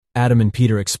Adam and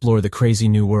Peter explore the crazy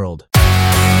new world.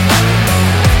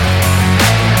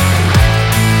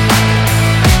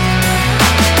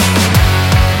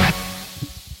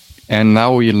 And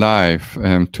now we're live.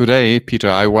 Today, Peter,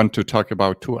 I want to talk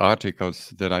about two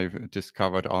articles that I've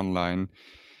discovered online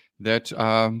that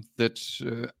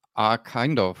are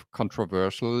kind of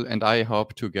controversial, and I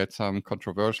hope to get some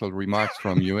controversial remarks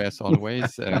from you as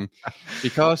always,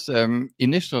 because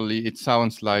initially it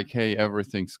sounds like, hey,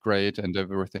 everything's great and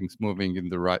everything's moving in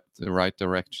the right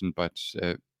direction, but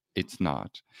it's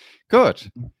not.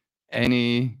 Good.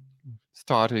 Any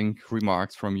starting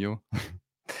remarks from you?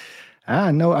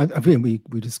 No, I mean, we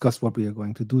discussed what we are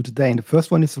going to do today. And the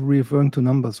first one is referring to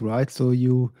numbers, right? So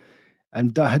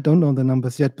and I don't know the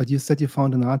numbers yet, but you said you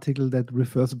found an article that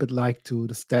refers a bit like to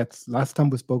the stats. Last time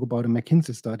we spoke about a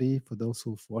McKinsey study, for those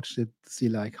who've watched it, see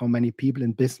like how many people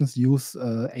in business use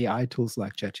AI tools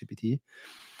like ChatGPT.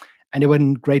 And they were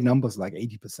in great numbers, like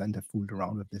 80% have fooled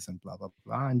around with this and blah, blah,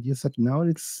 blah. And you said, no,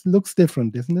 it looks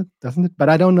different, isn't it? Doesn't it? But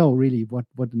I don't know really what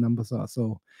the numbers are.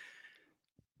 So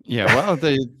yeah, well,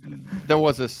 there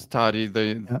was a study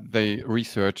they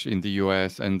researched in the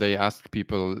US, and they asked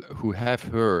people who have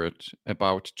heard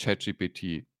about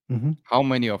ChatGPT, how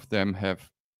many of them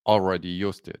have already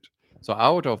used it. So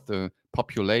out of the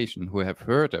population who have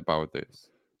heard about this,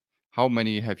 how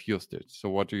many have used it? So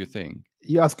what do you think?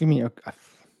 You're asking me? I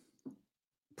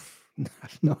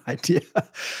have no idea.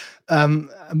 I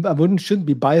shouldn't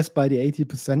be biased by the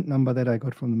 80% number that I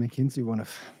got from the McKinsey one.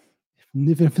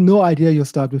 If you have no idea, you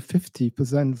start with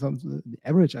 50%. The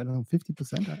average, I don't know,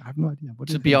 50%. I have no idea.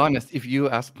 To be honest, if you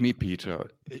ask me,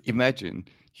 Peter, imagine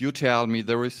you tell me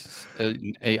there is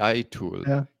an AI tool.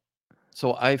 Yeah.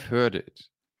 So I've heard it.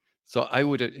 So I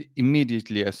would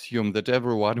immediately assume that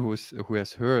everyone who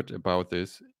has heard about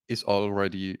this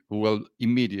will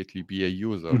immediately be a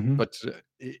user, but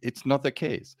it's not the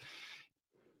case.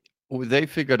 They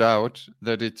figured out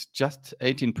that it's just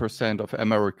 18% of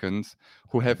Americans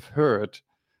who have heard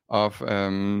of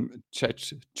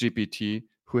ChatGPT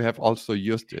who have also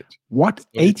used it. What? So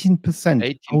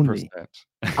 18% only?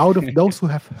 Out of those who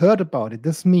have heard about it.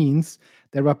 This means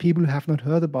there are people who have not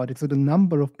heard about it. So the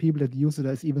number of people that use it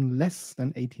is even less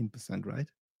than 18%, right?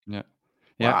 Yeah.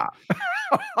 Yeah.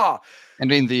 Wow.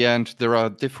 And in the end, there are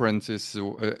differences,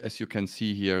 as you can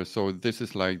see here. So this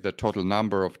is like the total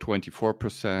number of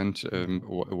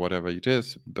 24%, whatever it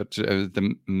is. But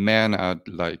the men are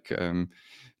like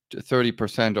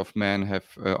 30% of men have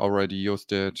already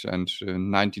used it, and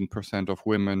 19% of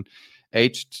women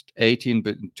aged 18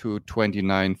 to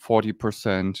 29,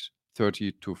 40%.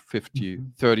 30 to 50,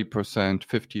 30%,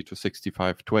 50 to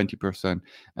 65, 20%,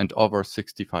 and over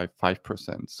 65,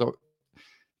 5%. So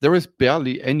there is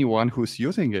barely anyone who's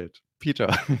using it, Peter.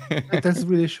 That's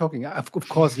really shocking. Of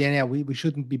course, we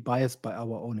shouldn't be biased by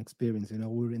our own experience.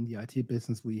 We're in the IT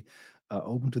business. We are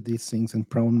open to these things and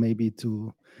prone maybe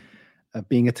to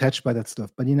being attached by that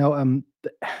stuff. But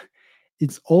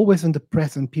it's always in the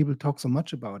press and people talk so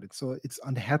much about it. So it's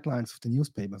on the headlines of the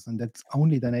newspapers, and that's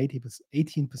only then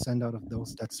 18% out of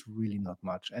those. That's really not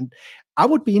much. And I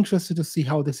would be interested to see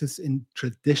how this is in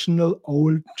traditional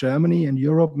old Germany and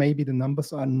Europe. Maybe the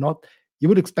numbers are not, you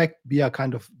would expect we are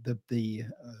kind of the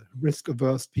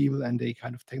risk-averse people and the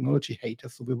kind of technology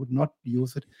haters, so we would not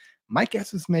use it. My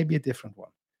guess is maybe a different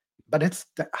one. But it's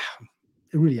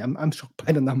really, I'm shocked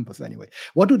by the numbers anyway.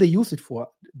 What do they use it for?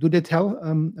 Do they tell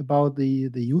about the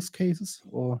use cases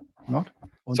or not?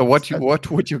 So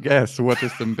what would you guess? What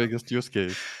is the biggest use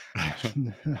case?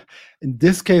 In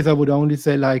this case, I would only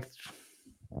say like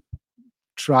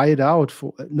try it out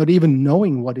for not even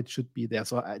knowing what it should be there.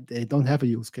 So they don't have a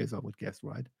use case, I would guess,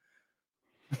 right?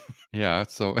 Yeah.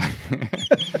 So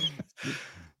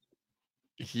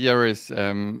here is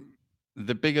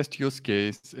the biggest use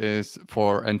case is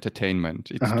for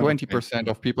entertainment. It's 20%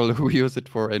 of people who use it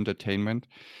for entertainment.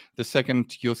 The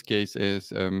second use case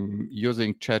is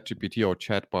using ChatGPT or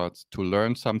chatbots to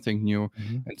learn something new.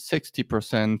 And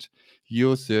 60%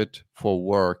 use it for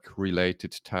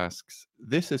work-related tasks.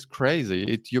 This is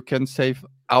crazy. You can save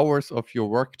hours of your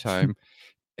work time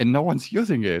and no one's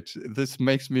using it. This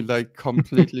makes me like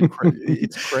completely crazy.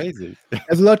 It's crazy.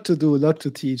 There's a lot to do, a lot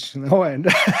to teach. And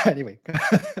anyway.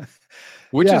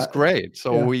 Which is great.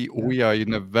 So we are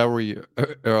in a very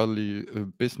early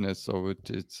business. So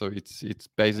it's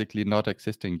basically not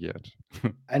existing yet.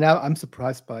 And I'm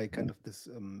surprised by kind of this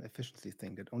efficiency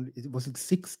thing. That was it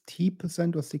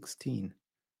 60% or 16?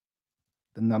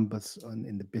 The numbers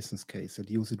in the business case that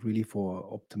use it really for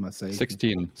optimization.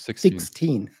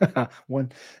 16.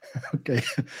 One. Okay.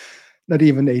 Not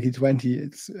even 80-20.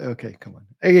 It's okay. Come on.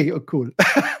 Okay, cool.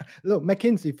 Look,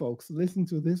 McKinsey folks, listen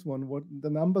to this one. What the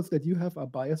numbers that you have are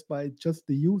biased by just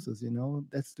the users.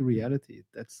 That's the reality.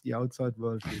 That's the outside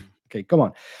world. Okay, come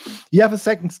on. You have a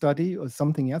second study or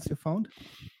something else you found?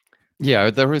 Yeah,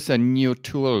 there is a new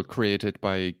tool created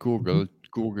by Google.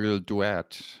 Google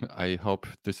Duet. I hope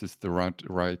this is the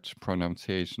right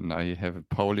pronunciation. I have a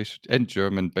Polish and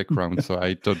German background, so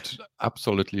I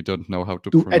absolutely don't know how to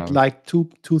pronounce. Like two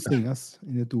singers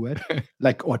in a duet,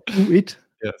 or do it.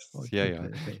 Yes, yeah.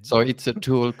 Okay. So it's a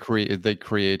tool they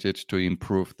created to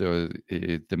improve the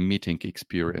meeting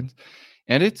experience,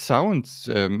 and it sounds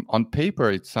on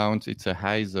paper it's a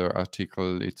Heiser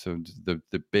article. It's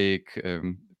the big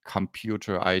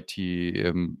computer IT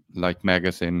like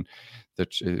magazine that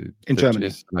Germany.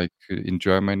 is like in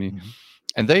Germany.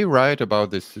 And they write about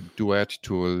this Duet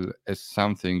tool as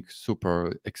something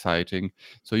super exciting.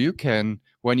 So you can,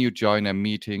 when you join a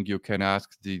meeting, you can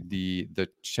ask the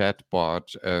chat bot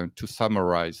to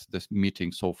summarize this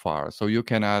meeting so far. So you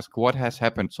can ask what has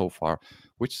happened so far,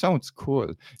 which sounds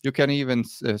cool. You can even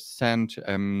send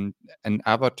an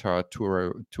avatar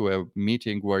to a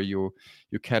meeting where you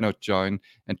cannot join,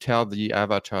 and tell the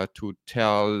avatar to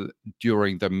tell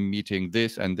during the meeting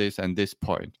this and this and this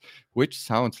point, which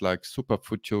sounds like super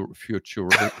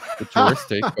futuristic,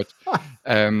 but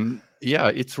yeah,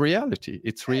 it's reality.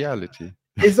 It's reality.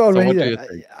 It's already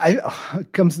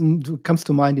comes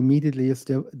to mind immediately is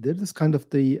there is kind of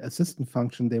the assistant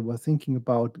function they were thinking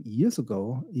about years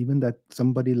ago, even that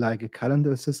somebody like a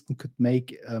calendar assistant could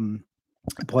make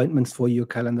appointments for your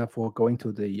calendar for going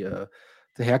to the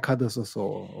haircutters or so,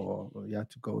 or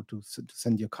to go to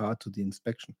send your car to the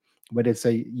inspection, where they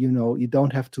say, you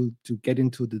don't have to get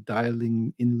into the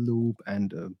dialing in loop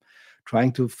and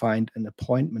trying to find an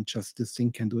appointment. Just this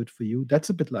thing can do it for you. That's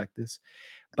a bit like this.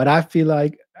 But I feel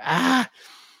like,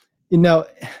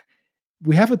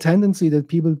 we have a tendency that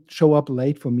people show up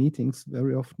late for meetings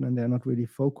very often and they're not really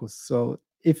focused. So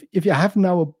if you have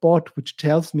now a bot which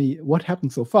tells me what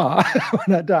happened so far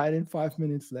when I dialed in 5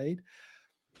 minutes late,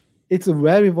 it's a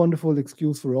very wonderful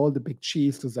excuse for all the big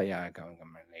cheese to say, I'm going later.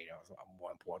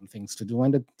 More important things to do,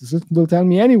 and the system will tell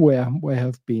me anywhere where I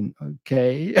have been.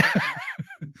 Okay.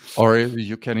 Or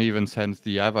you can even send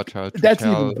the avatar to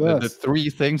tell the 3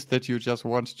 things that you just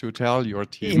want to tell your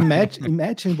team.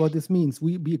 Imagine what this means.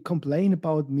 We complain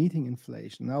about meeting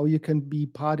inflation. Now you can be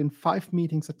part in 5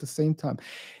 meetings at the same time.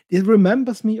 It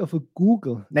remembers me of a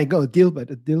Dilbert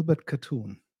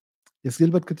cartoon. This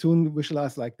Dilbert cartoon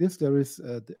visualized like this. There is,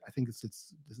 I think it's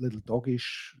this little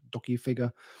doggy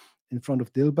figure in front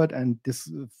of Dilbert, and this,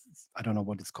 I don't know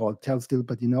what it's called, tells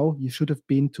Dilbert, you should have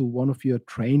been to one of your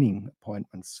training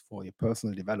appointments for your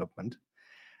personal development.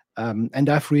 And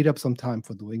I freed up some time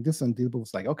for doing this, and Dilbert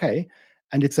was like, okay.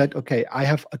 And it said, okay, I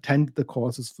have attended the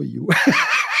courses for you.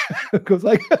 Because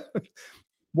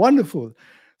wonderful.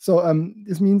 So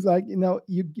this means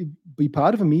you be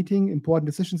part of a meeting, important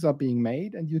decisions are being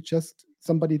made, and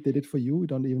somebody did it for you. You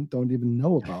don't even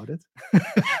know about it.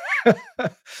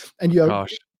 And you're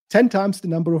 10 times the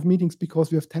number of meetings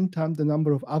because we have 10 times the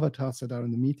number of avatars that are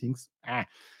in the meetings.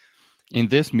 In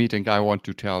this meeting, I want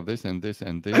to tell this and this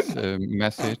and this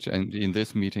message. And in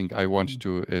this meeting, I want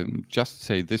to just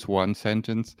say this one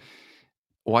sentence.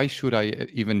 Why should I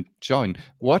even join?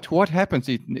 What happens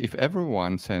if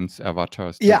everyone sends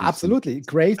avatars? Yeah, absolutely.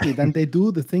 Crazy. Then they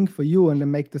do the thing for you and they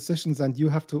make decisions, and you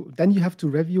have to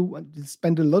review and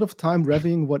spend a lot of time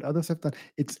reviewing what others have done.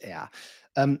 It's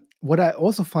what I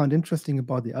also found interesting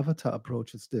about the avatar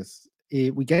approach is this.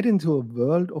 We get into a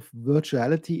world of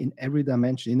virtuality in every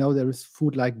dimension. There is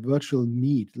food like virtual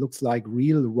meat. It looks like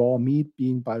real raw meat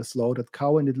being by a slaughtered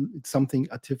cow, and it's something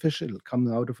artificial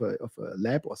coming out of a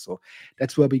lab or so.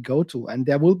 That's where we go to. And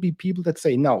there will be people that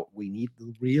say, no, we need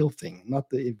the real thing,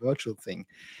 not the virtual thing.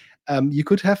 You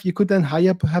could then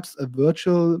hire perhaps a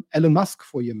virtual Elon Musk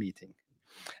for your meeting.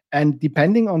 And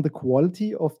depending on the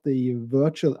quality of the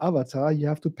virtual avatar, you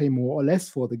have to pay more or less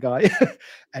for the guy.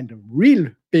 And the real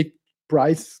big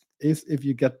price is if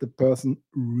you get the person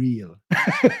real.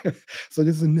 So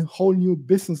this is a whole new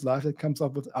business life that comes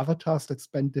up with avatars that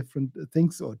spend different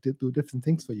things or do different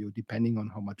things for you, depending on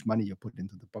how much money you put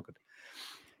into the pocket.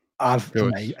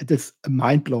 It's a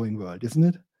mind-blowing world, isn't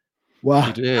it?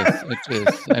 Wow. It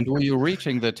is. And we're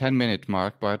reaching the 10-minute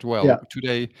mark, but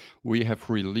today we have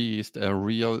released a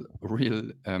real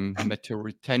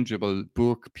material, tangible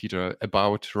book, Peter,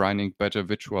 about running better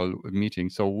virtual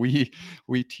meetings. So we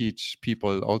teach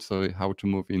people also how to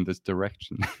move in this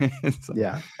direction.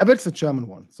 But it's a German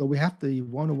one. So we have the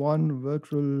 101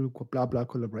 virtual blah blah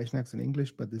collaboration hacks in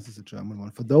English, but this is a German one.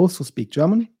 For those who speak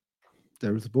German,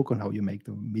 there is a book on how you make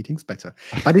the meetings better.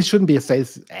 But it shouldn't be a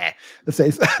sales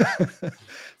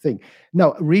thing.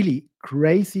 No, really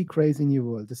crazy new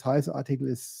world. This Heise article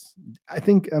is, I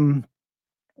think,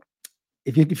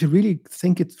 if you really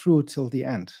think it through till the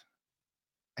end,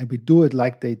 and we do it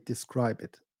like they describe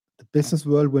it, the business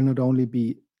world will not only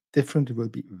be different, it will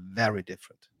be very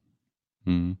different.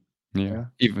 Yeah.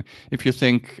 Even if you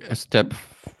think a step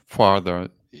farther,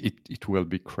 it will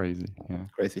be crazy. Yeah.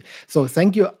 Crazy. So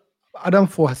thank you, Adam,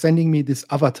 for sending me this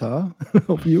avatar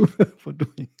of you for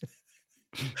doing it.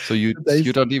 So you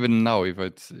don't even know if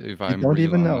I'm don't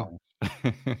even know.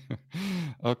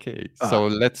 Okay, so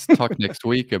let's talk next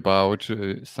week about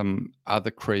some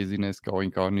other craziness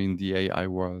going on in the AI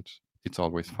world. It's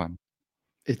always fun.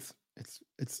 It's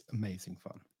amazing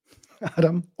fun.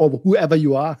 Adam, or whoever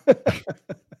you are.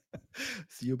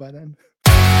 See you by then.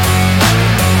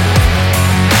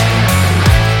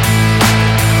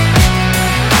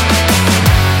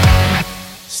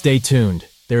 Stay tuned.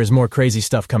 There is more crazy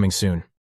stuff coming soon.